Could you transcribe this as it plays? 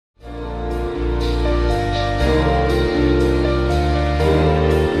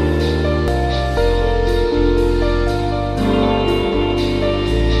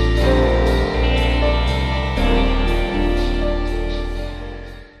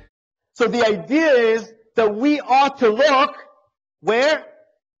So the idea is that we ought to look where?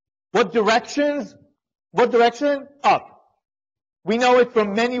 What directions? What direction? Up. We know it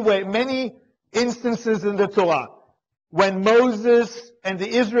from many instances in the Torah. When Moses and the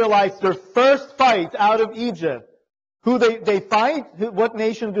Israelites, their first fight out of Egypt, who they fight? What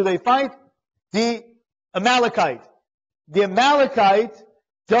nation do they fight? The Amalekite. The Amalekites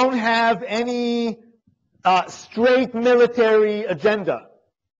don't have any straight military agenda.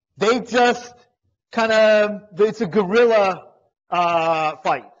 They just it's a guerrilla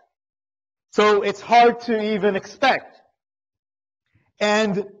fight. So it's hard to even expect.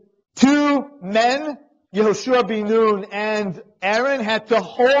 And two men, Yehoshua ben Nun and Aaron, had to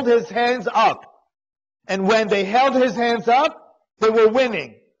hold his hands up. And when they held his hands up, they were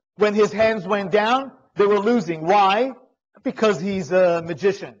winning. When his hands went down, they were losing. Why? Because he's a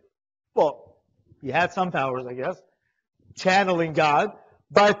magician. Well, he had some powers, I guess, channeling God.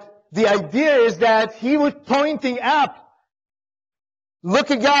 But the idea is that he was pointing up.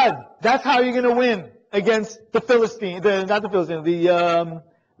 Look at God. That's how you're going to win against the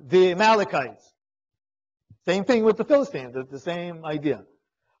the Amalekites. Same thing with the Philistines. The same idea.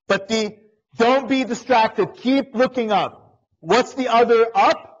 But don't be distracted. Keep looking up. What's the other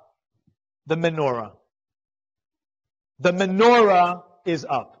up? The menorah. The menorah is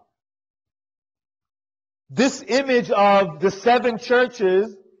up. This image of the 7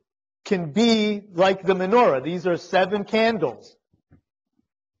 churches can be like the menorah. These are 7 candles.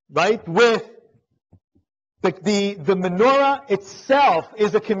 Right? With the menorah itself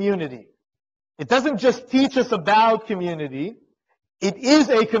is a community. It doesn't just teach us about community. It is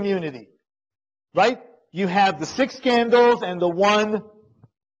a community. Right? You have the 6 candles and the one,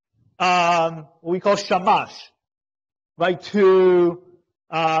 what we call shamash. Right? To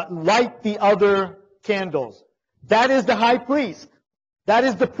light the other candles. That is the high priest. That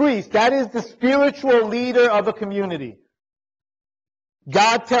is the priest. That is the spiritual leader of a community.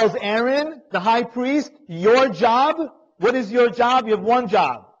 God tells Aaron, the high priest, your job, what is your job? You have one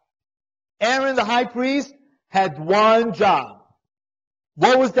job. Aaron, the high priest, had one job.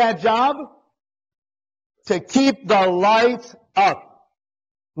 What was that job? To keep the lights up.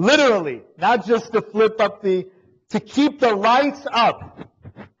 Literally, not just to flip up to keep the lights up.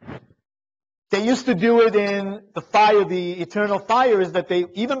 They used to do it in the fire, the eternal fire, is that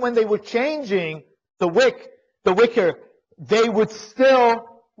even when they were changing the wicker, they would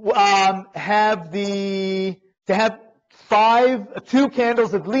still have 2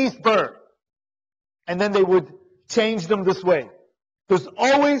 candles at least burn. And then they would change them this way. There's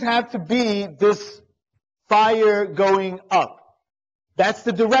always have to be this fire going up. That's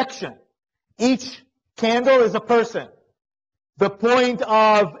the direction. Each candle is a person. The point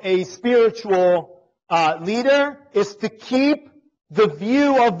of a spiritual leader is to keep the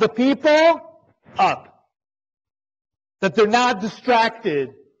view of the people up. That they're not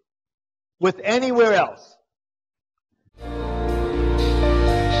distracted with anywhere else.